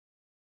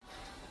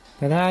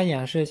给大家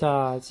演示一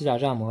下机甲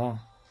战魔啊，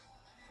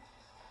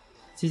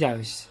机甲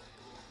游戏。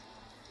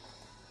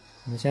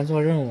我们先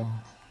做任务啊。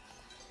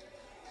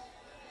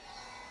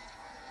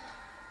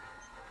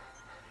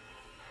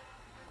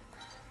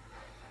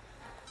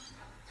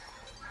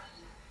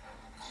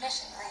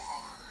Mission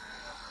briefing.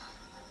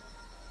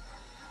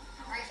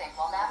 Briefing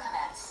will now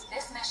commence.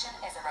 This mission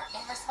is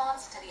in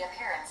response to the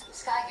appearance.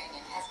 Sky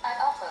Union has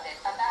uploaded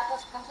a map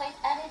of complete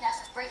any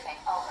necessary briefing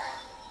over.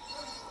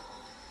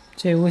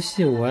 这游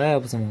戏我也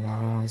不怎么玩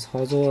啊，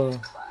操作。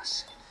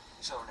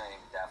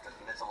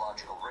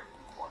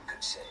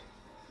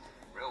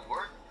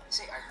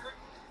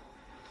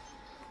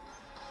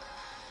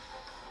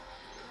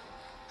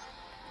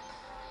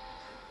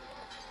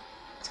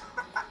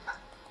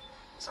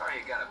Sorry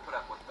you gotta put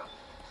up with them.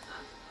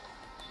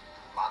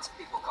 Lots of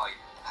people call you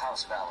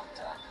House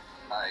Valentine.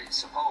 I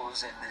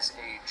suppose in this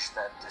age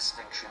that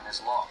distinction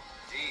is law.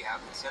 Gee, how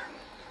considerate.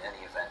 In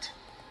any event,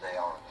 they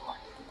are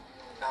alike.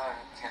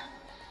 Can...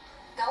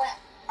 Go ahead.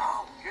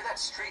 Oh, hear that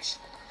screech?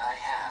 I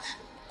have.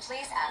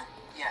 Please ask.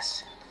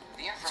 Yes.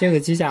 这个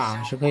机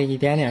甲是可以一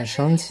点点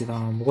升级的，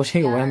不过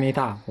这个我也没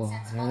打过。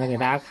然后给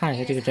大家看一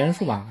下这个帧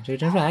数吧，这个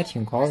帧数还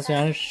挺高的，虽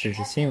然只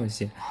是新游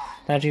戏，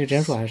但这个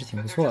帧数还是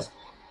挺不错的。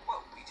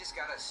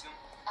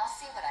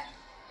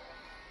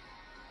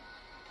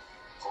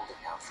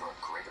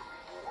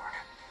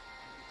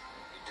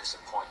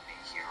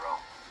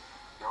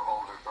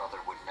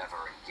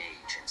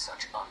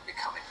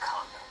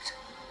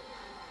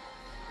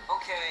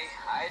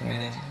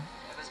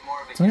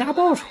增加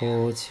报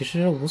酬其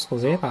实无所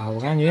谓吧，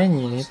我感觉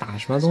你打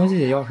什么东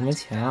西要什么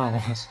钱啊，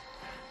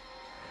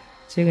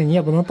这个你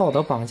也不能道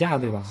德绑架，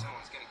对吧？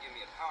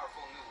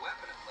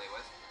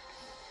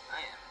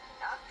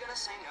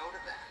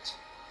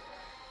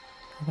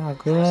他大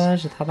哥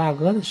是他大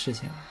哥的事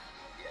情啊。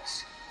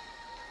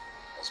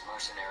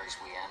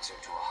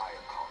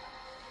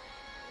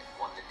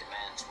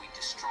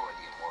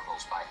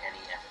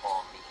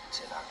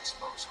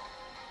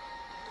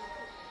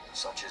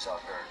Such is our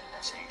burden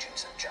as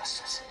agents of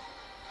justice.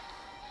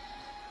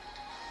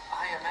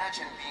 I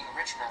imagine being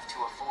rich enough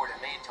to afford a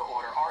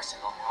made-to-order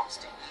arsenal helps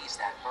to ease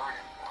that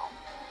burden, though.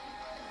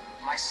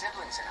 My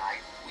siblings and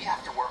I, we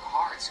have to work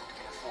hard so we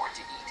can afford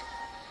to eat.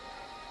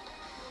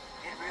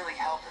 It'd really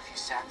help if you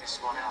sat this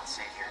one out,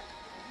 Savior.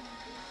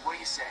 What do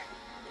you say?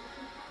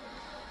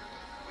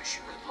 Wish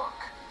you good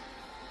luck.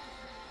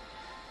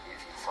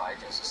 If you fight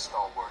as a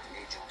stalwart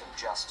agent of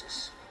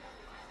justice,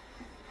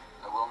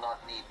 I will not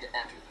need to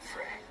enter the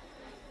fray.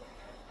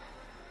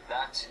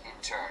 That, in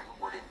turn,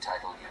 would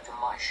entitle you to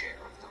my share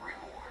of the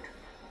reward.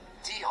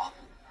 Deal.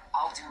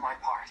 I'll do my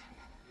part.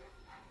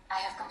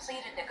 I have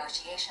completed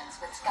negotiations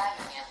with Sky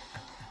Union.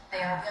 They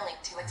are willing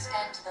to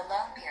extend the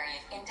loan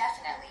period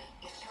indefinitely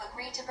if you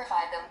agree to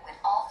provide them with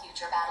all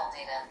future battle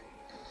data.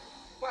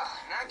 Well,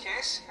 in that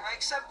case, I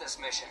accept this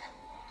mission.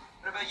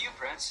 What about you,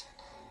 Prince?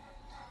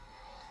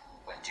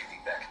 When duty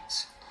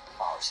beckons,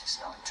 ours is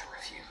not to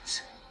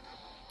refuse.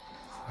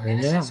 人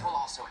家呀。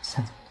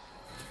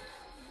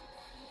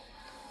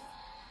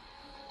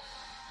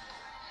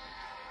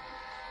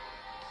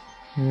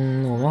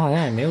我们好像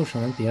也没有什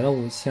么别的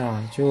武器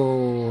啊，就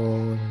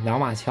2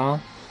把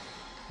枪。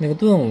那个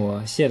盾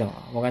我卸掉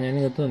了，我感觉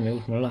那个盾没有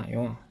什么卵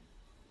用啊。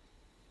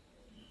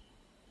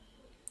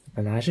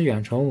本来是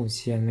远程武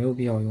器，没有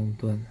必要用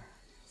盾。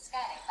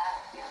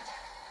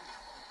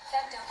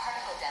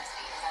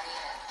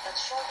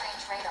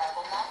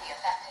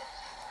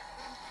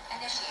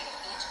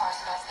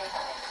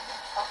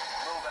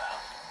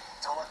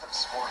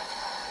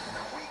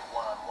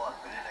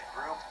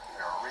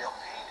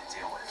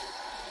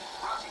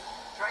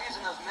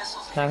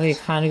大家可以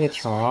看这个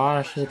条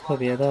啊，是特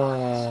别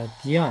的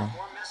低啊，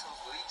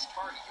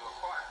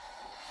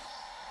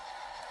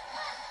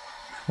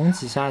冲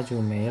几下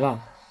就没了。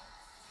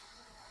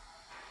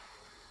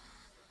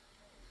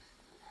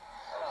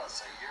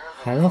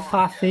还能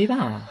发飞弹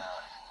啊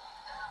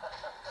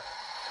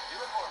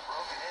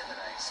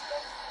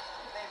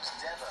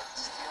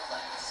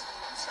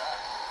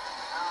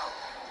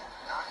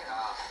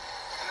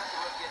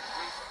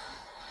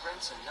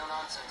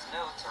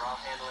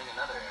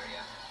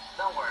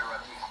！Don't worry,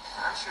 Rookie.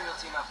 I'm sure you'll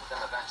team up with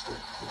them eventually.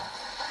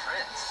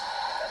 Prince?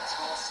 That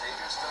school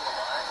savior's still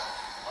alive?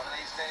 One of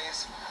these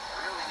days,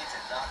 I really need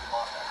to knock him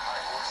off that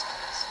high horse of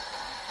his.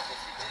 If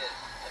you did,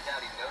 I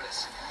doubt he'd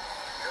notice.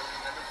 He barely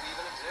remembered we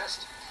even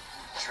exist.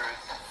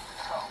 Truth.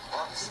 Oh,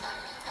 whoops.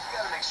 You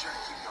gotta make sure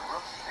to keep the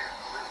rookie here in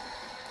the loop.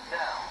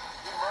 Now,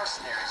 you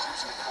mercenaries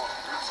usually form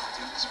groups to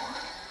do this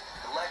work.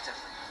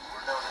 Collectively,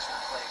 we're known as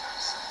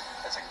reclaimers.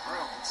 As a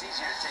group, it's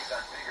easier to take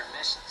on bigger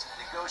missions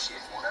and negotiate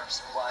for whatever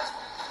supplies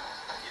we need.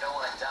 You don't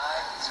want to die,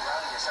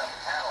 surrounding yourself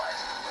with allies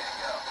is the way to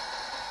go.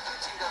 You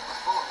teamed up with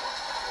bullet ones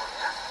before,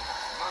 yeah?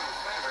 Among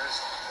reclaimers,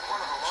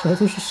 one of the 这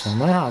都是什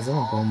么呀？这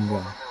么高目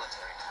标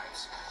military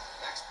types.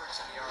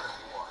 Experts in the art of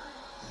war.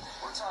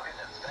 We're talking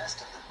the best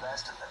of the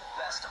best of the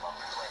best among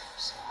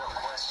reclaimers. No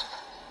question.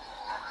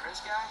 That Prince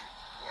guy?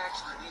 He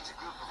actually leads a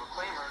group of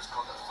reclaimers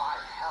called the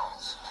Five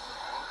Hells.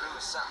 One crew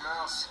is something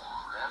else,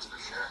 that's for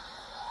sure.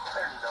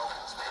 They're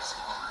nobles,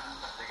 basically.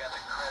 They got the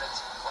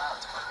credits and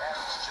clout to put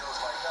average Joes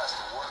like us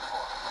to work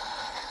for them.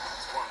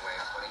 That's one way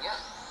of putting it.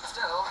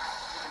 Still,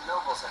 even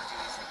nobles have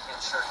duties they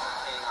can't shirk when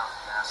paying off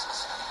the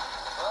masses.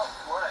 Well,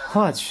 whatever.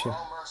 我去 We're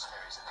all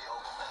mercenaries in the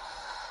old thing.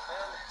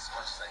 And as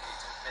much as I hate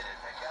to admit it,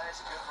 that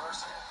guy's a good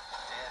mercenary.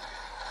 Damn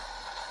good.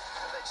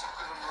 I bet you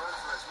give him a run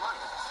for his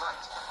money in the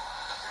fight.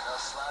 You're no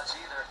slouch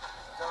either.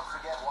 Don't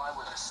forget why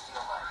we're the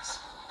Steel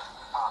Knights.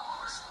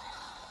 Obviously.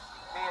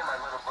 Me and my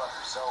little brother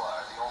Zoa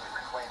are the only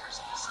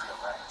reclaimers of the Steel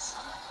Knights.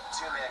 A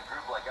two-man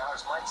group like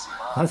ours might seem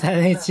刚 odd. 才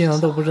那技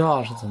能都不知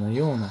道是怎么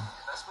用的。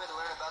 The best way to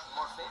learn about the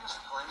more famous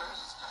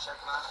reclaimers is to check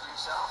them out for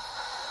yourself.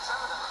 Some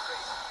of them are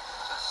crazy.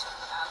 Just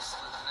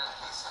absolute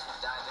nutcases who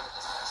dive into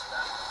this mess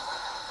without even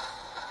thinking.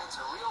 It's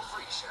a real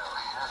freak show,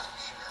 that's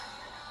for sure.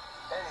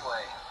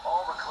 Anyway,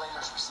 all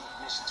reclaimers receive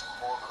missions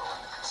from Orbital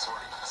and the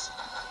Consortiums.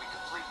 We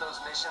complete those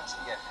missions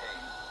and get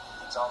paid.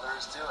 That's all there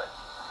is to it.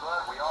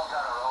 But we all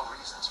got our own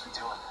reasons for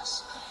doing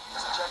this.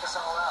 So check us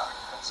all out.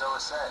 Like Zoa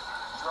said,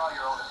 draw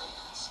your own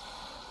opinions.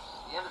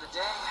 At the end of the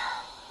day,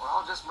 we're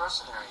all just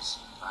mercenaries,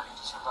 fighting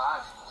to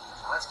survive.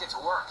 Now let's get to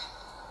work.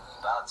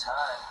 About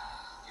time.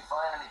 If you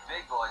find any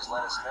big boys,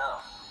 let us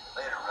know.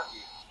 Later,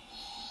 rookie. If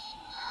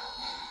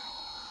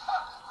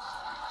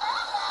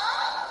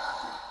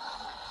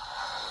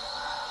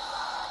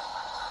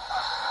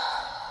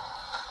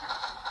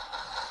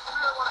you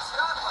really want to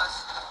stop us,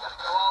 you gotta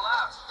go all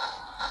out.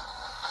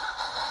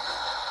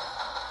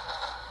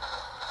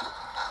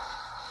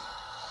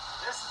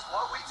 This is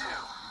what we do.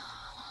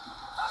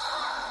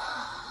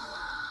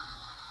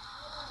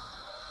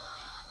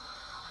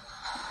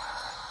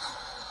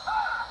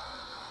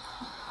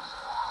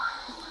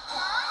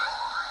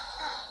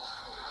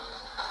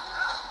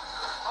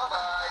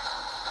 Bye-bye.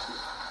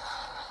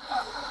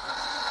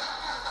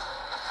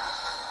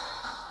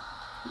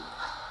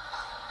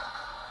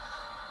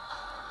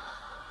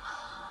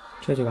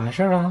 这就完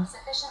事儿了。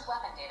 Sufficient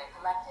weapon data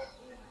collected.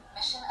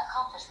 Mission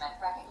accomplishment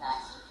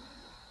recognized.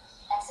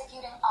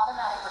 Executing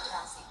automatic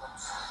return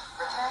sequence.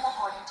 Return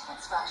according to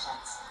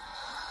instructions.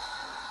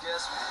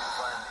 Guess we didn't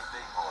find any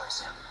big boys.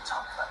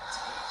 Talk about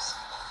teams.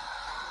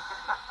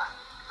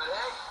 But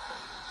hey,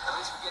 at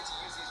least we get to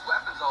use these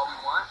weapons all we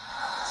want.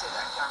 I'd say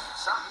that counts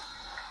for something.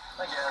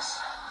 I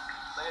guess.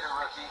 Later,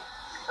 rookie.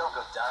 Don't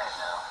go dying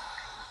now.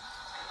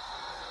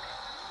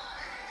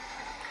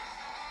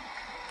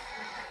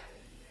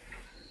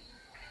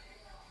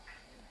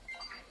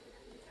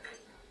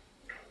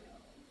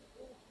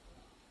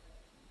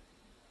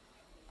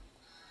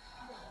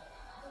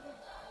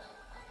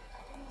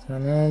 咱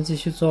们继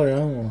续做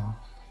任务。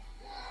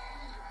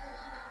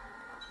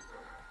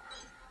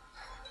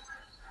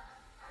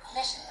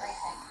 Mission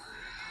briefing.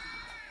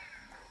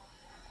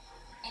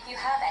 If you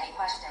have any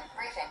question,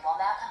 briefing will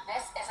now come.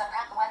 This is a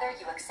whether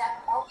you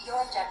accept or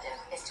your objective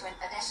is to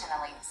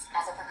additionally,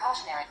 as a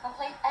precautionary,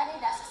 complete any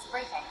necessary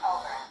briefing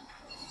over.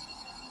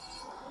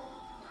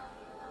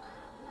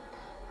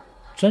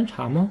 侦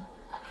查吗？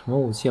什么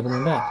武器也不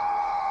能带。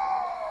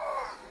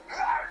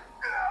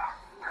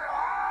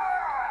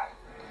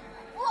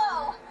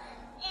 Whoa!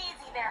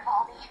 Easy there,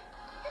 Baldy.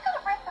 You're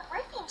gonna break the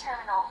briefing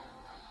terminal.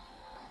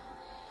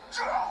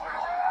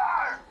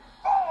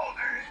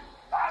 Baldy!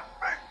 I'm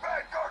Big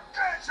Bad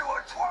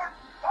Gargantua, twerp!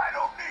 I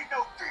don't need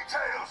no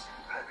details!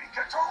 Let me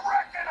get to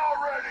wrecking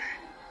already!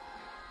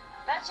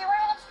 Bet you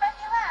weren't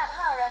expecting that,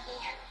 huh,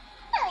 rookie?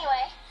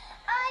 Anyway,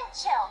 I'm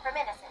Chill from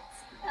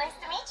Innocence. Nice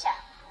to meet ya.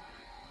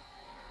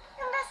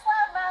 And this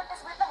loudmouth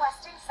is with the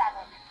Western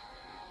Seven.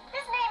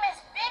 His name is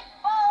Big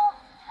Bull...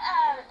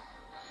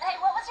 Hey,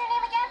 what was your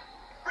name again?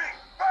 Big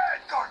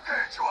Bad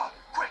Gargantua!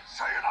 Quit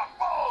saying I'm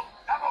bald!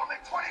 I'm only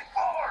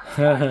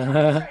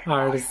 24!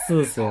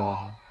 24岁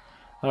了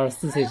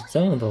，24岁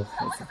这么多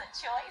胡 That 子 was。a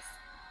choice.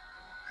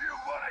 You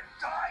wanna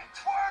die,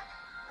 twerp?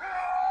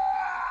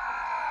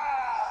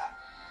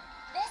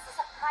 This is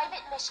a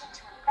private mission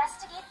to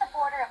investigate the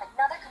border of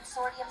another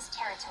consortium's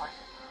territory.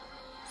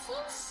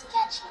 Seems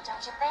sketchy,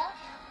 don't you think?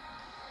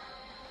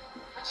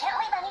 We can't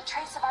leave any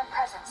trace of our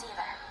presence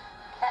either.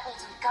 That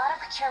means we've gotta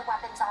procure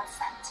weapons on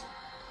set.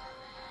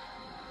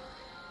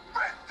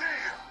 Big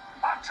deal!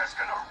 I'm just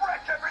gonna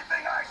wreck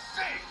everything I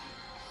see!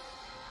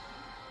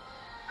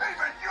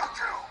 Even you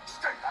two!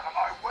 Stay out of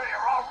my way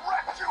or I'll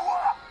wreck you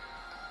up!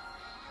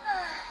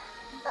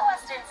 The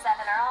Western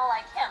Seven are all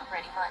like him,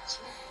 pretty much.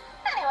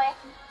 Anyway,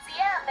 see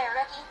you out there,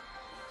 rookie.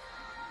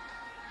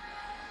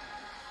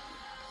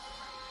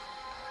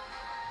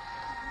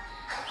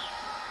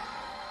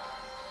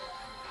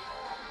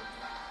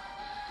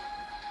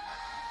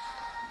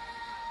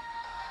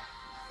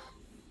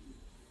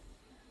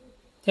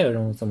 这个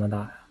任务怎么打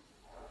呀？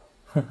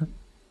呵呵，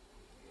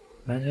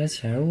完全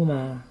潜入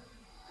吗？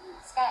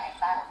 Scanning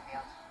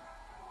battlefield.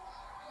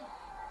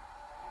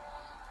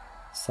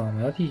 扫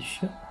描地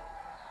区。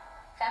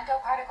 Femto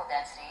particle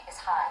density is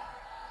high.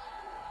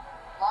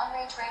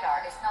 Long-range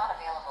radar is not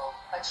available,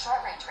 but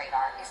short-range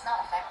radar is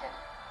not effective.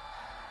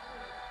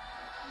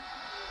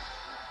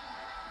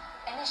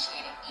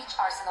 Initiating each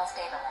arsenal's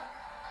data link.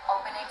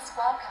 Opening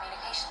squad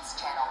communications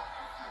channel.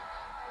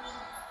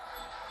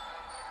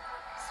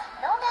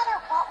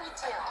 we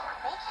do.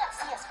 They can't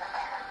see us from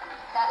there.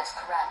 That is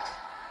correct.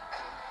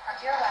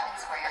 Procure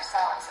weapons for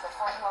yourselves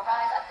before you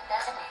arrive at the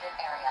designated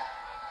area.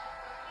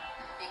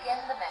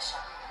 Begin the mission.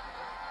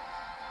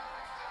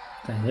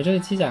 感觉这个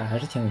机甲还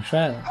是挺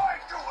帅的。 I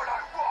do what I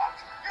want.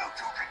 You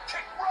two can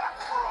kick rock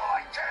for all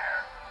I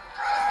care.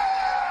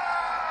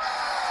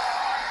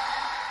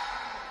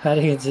 他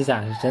这个机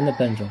甲是真的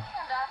笨重。 And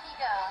off he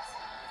goes.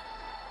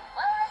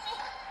 Well, Ricky,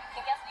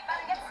 I guess we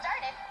better get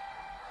started.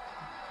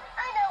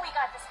 I know we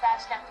got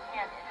dispatched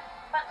empty-handed,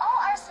 but all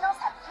arsenals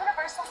have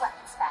universal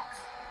weapon specs.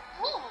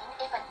 Meaning,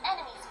 if an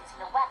enemy's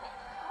using a weapon,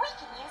 we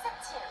can use it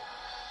too.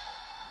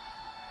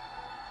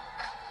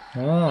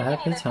 哦，还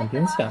可以抢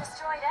兵器啊！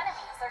 Destroyed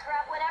enemies or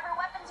grab whatever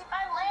weapons you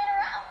find laying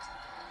around.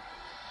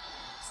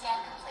 Scan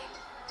complete.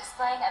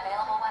 Displaying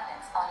available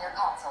weapons on your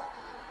console.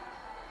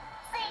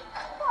 See,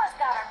 Laura's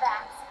got our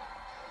backs.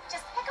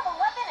 Just pick up a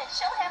weapon and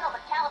she'll handle the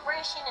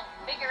calibration and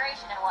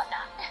configuration and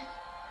whatnot.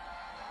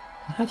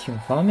 还挺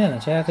方便的，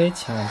这还可以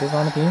抢对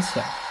方的兵器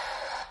啊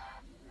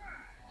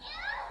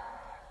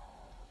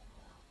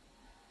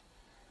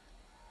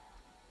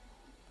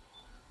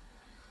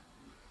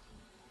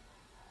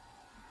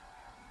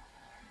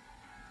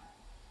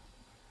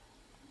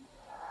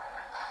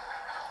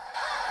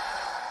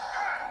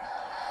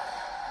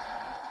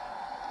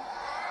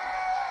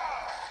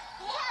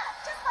！Yeah,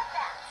 just like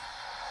that.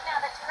 Now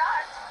that you're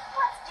armed,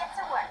 let's get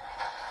to work.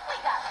 We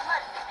got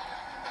money to make.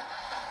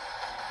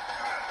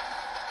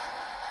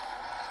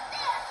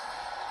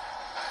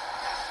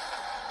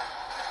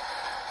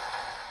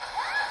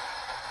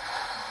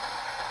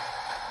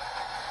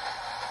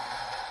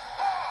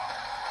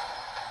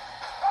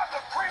 I'm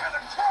the cream of the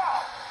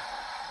crop.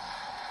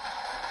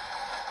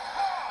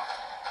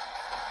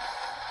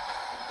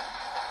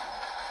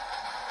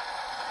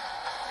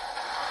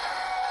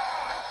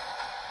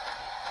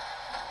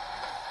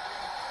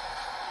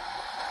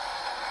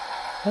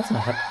 他怎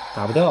么还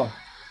打不掉？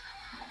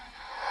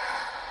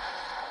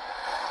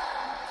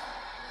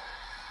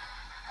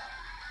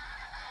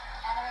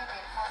 Enemy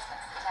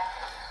reinforcements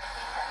detected.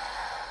 Receive them.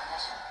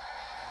 Mission.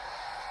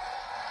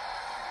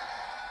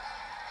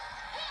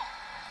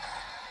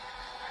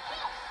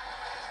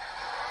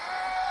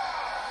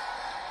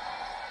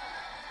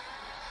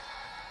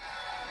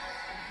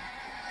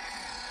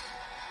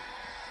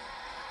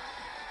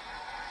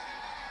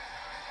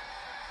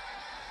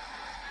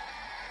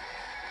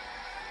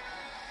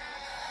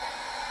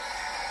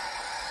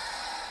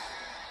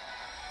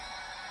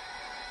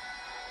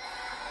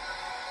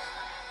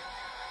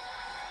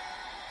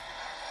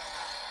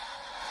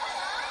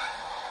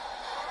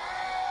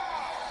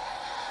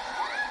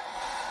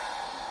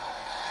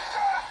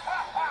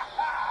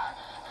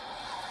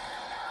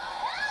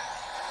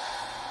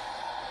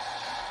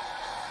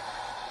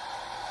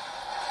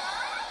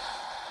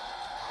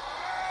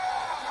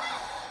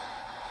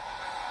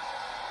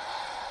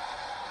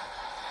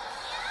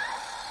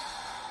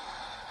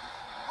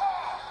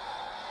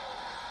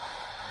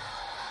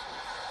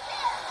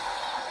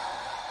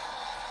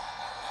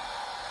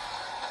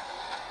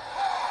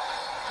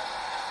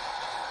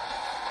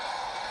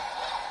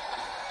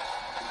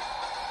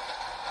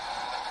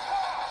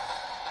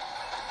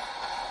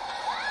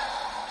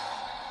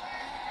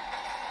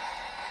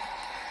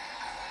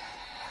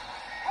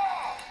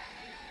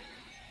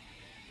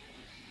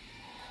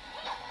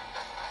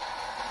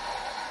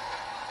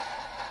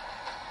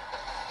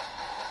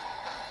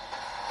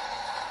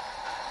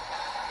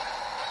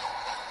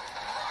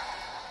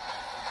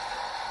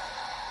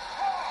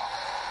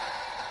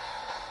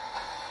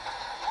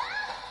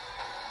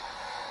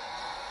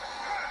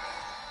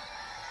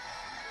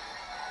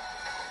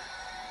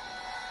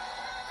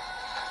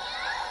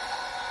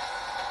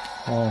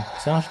哦，好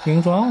像是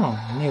兵装啊，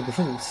那也不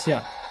是武器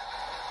啊。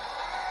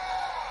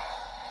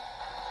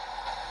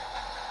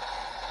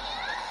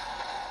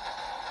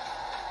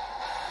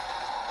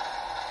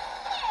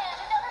 And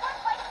another one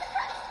bites the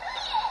crust.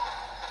 Yeah!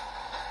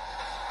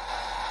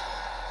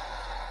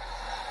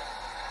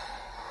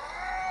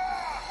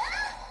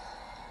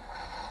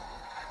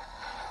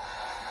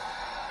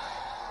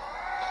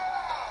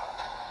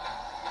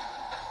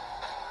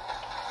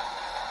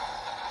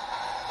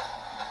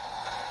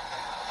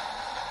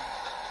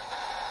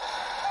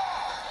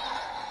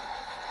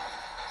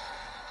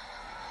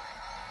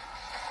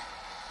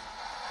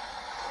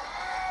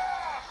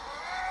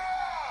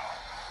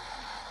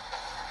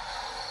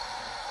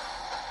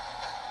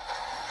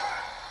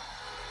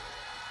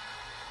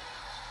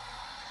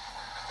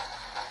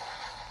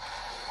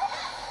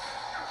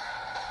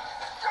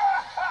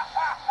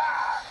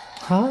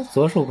 啊，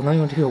左手不能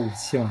用这个武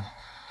器吗？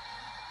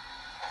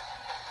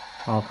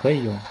哦，可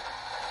以用。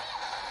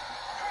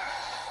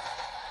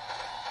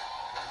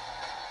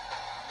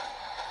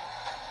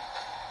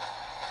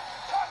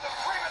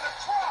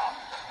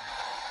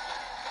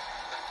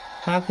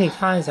大家可以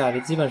看一下，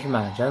这基本是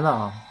满帧的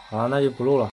啊。好，那就不录了。